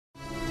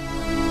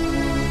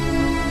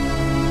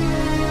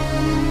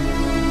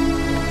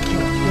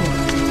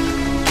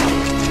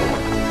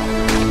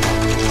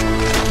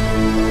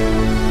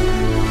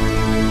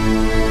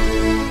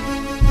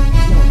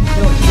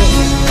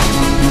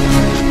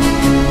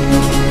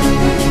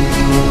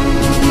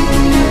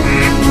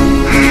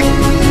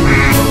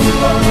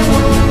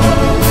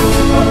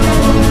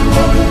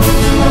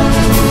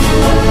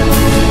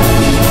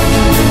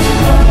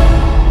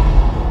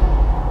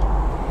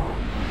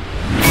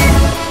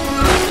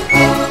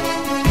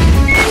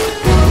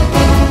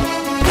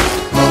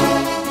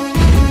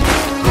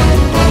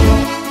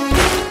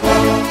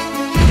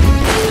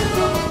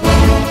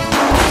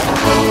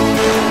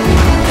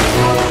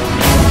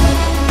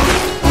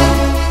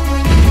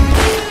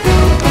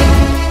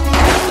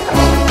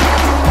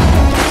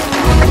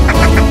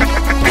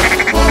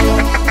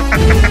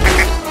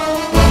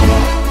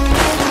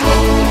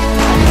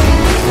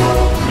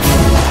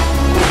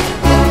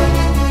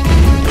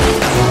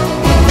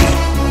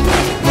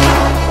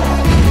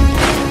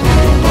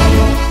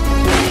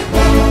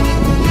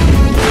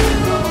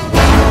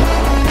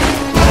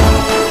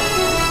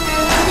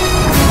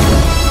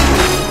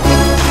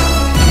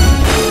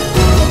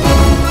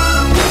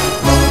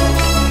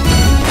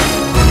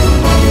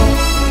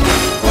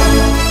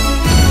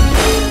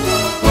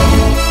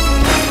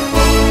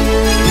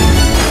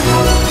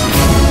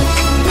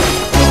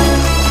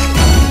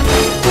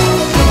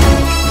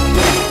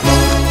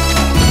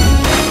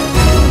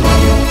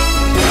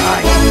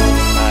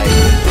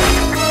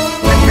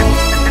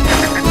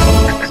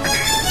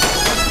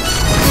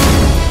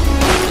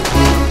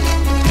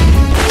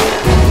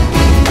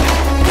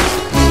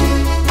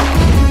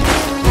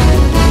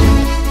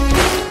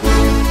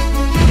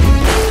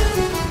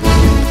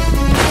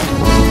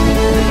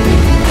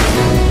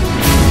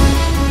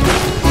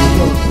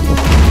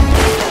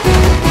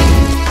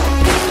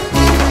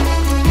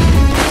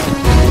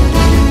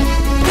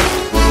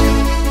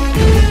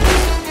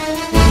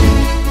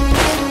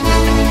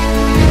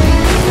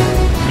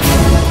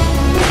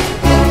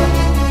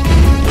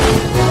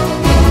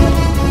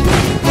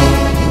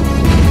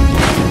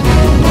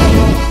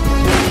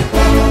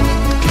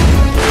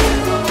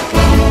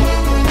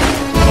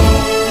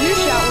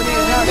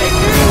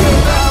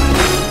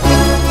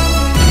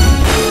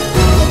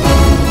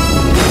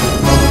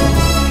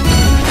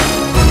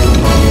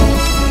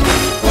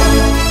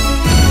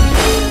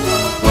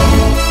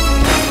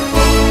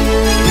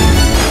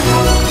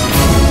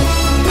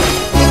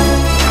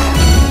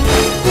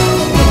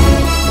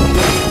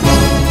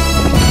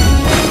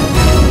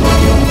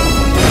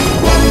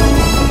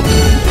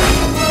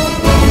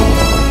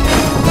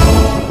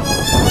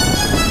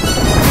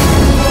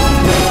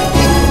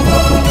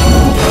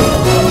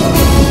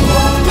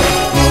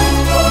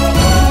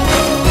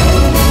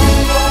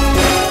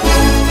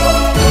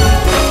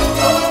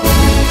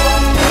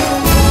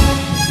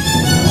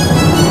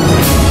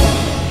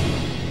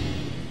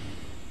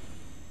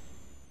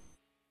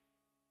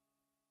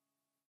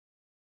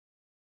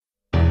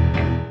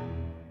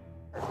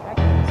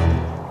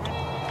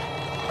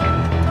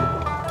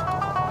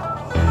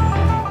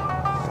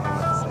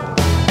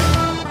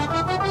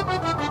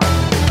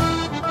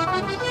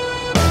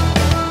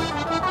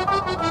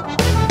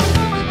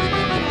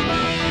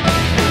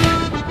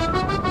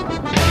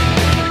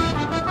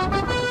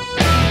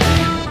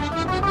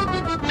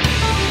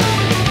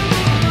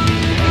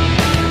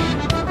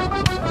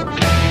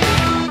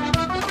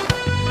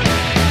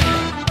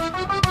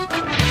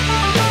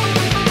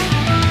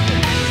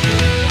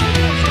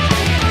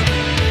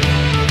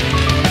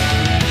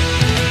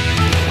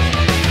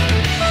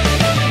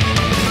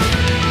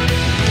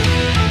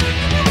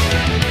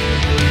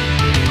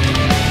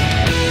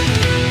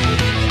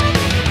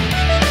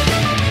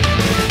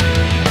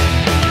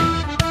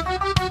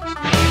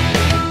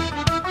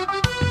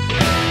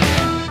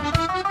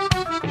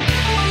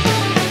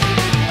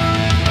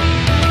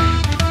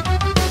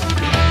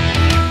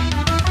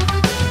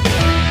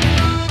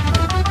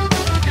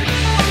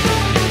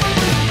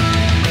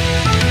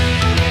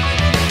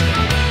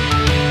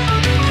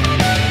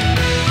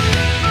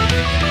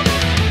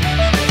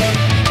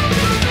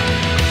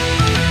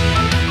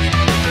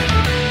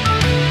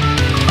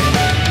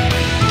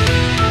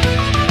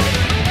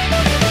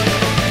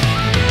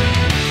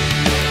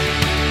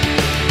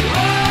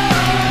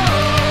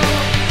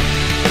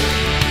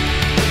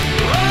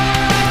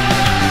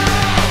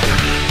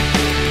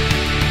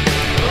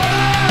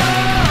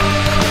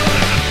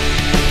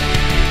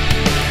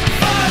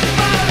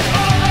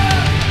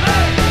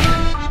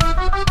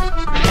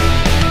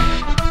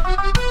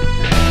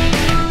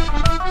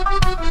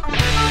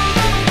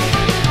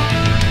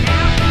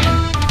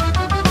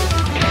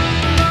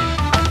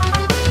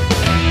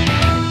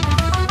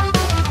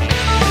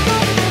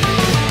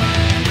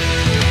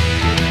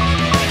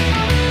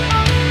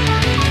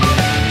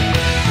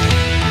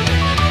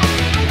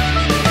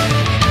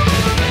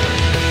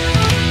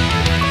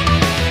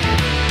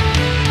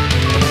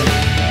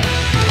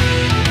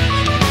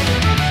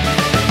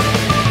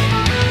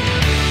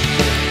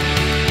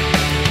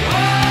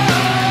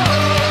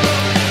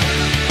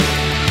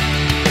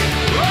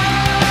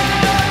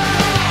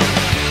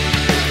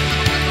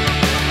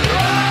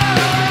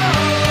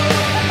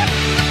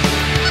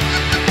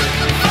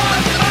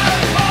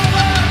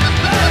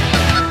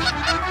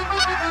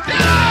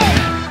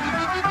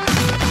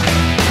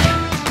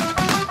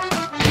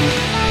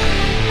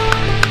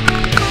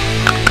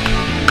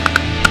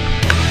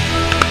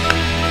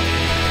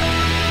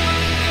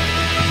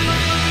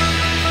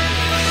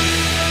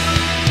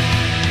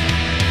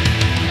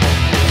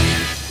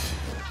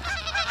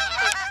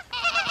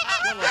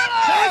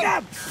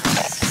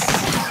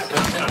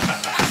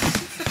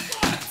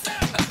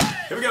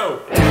Here we go.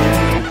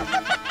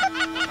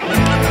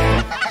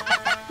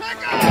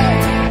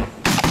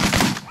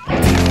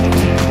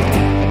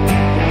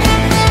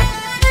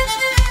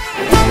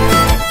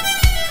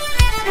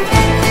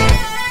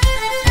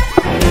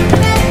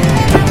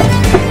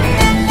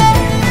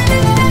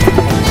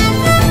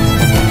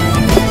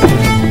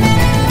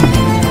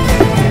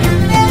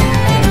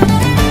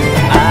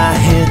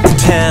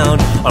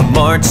 On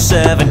March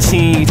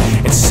 17th,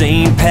 it's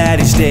St.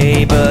 Patty's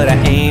Day, but I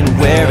ain't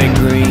wearing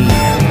green.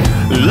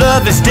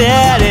 Love is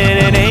dead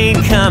and it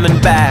ain't coming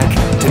back.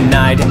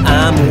 Tonight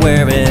I'm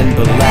wearing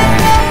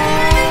black.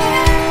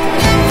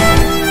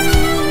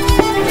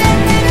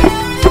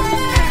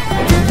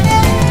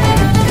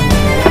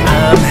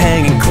 I'm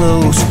hanging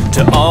close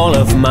to all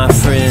of my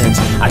friends.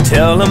 I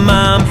tell them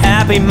I'm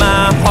happy,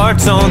 my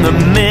heart's on the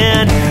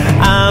mend.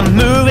 I'm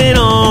moving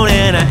on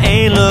and I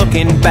ain't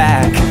looking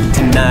back.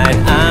 Tonight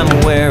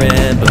I'm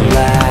wearing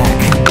black.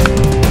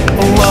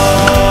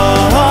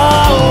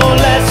 Whoa,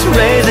 let's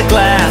raise a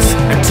glass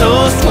and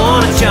toast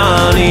one of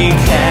Johnny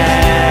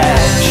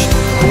Cash.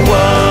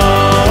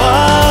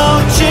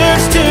 Whoa,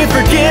 cheers to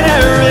forget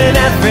her and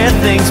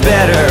everything's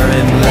better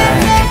in black.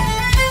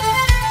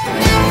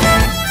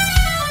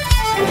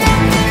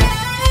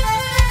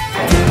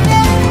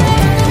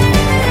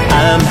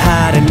 I'm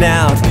hiding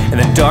out in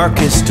the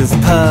darkest of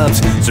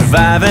pubs,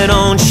 surviving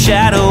on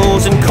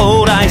shadows and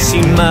cold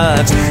icy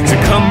muds. So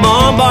come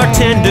on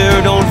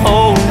bartender, don't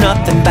hold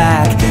nothing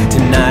back.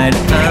 Tonight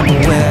I'm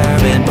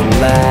wearing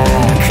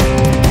black.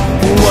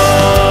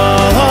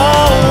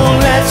 Whoa,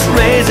 let's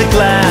raise a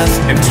glass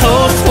and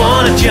toast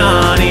one of John